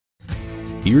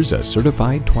Here's a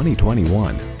certified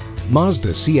 2021 Mazda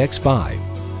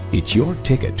CX-5. It's your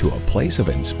ticket to a place of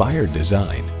inspired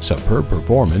design, superb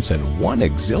performance, and one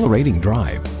exhilarating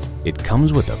drive. It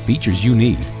comes with the features you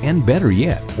need, and better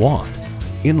yet, want.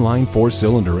 Inline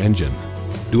 4-cylinder engine,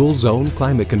 dual zone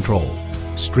climate control,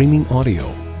 streaming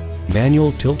audio,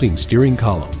 manual tilting steering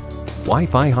column,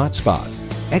 Wi-Fi hotspot,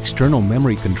 external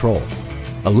memory control,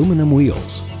 aluminum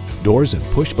wheels, doors and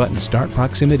push-button start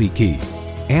proximity key,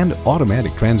 and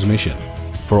automatic transmission.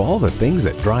 For all the things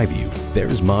that drive you,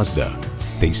 there's Mazda.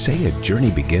 They say a journey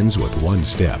begins with one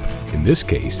step. In this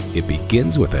case, it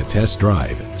begins with a test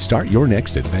drive. Start your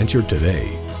next adventure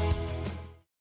today.